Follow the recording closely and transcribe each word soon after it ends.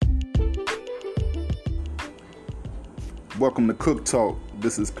Welcome to Cook Talk.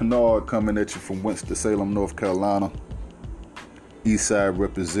 This is Kennard coming at you from Winston-Salem, North Carolina. Eastside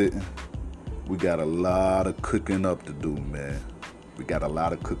representing. We got a lot of cooking up to do, man. We got a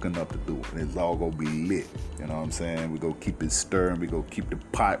lot of cooking up to do, and it's all gonna be lit. You know what I'm saying? We gonna keep it stirring. We gonna keep the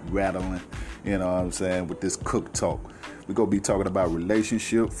pot rattling. You know what I'm saying? With this Cook Talk, we gonna be talking about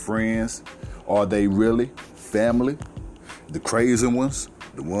relationship, friends. Are they really family? The crazy ones,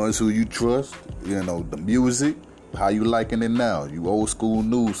 the ones who you trust. You know, the music. How you liking it now? You old school,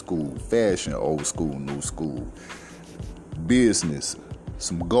 new school, fashion, old school, new school, business,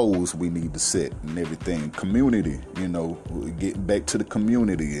 some goals we need to set and everything. Community, you know, getting back to the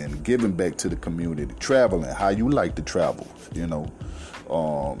community and giving back to the community. Traveling, how you like to travel, you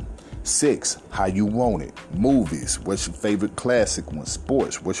know. Sex, how you want it. Movies, what's your favorite classic one?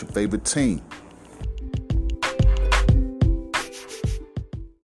 Sports, what's your favorite team?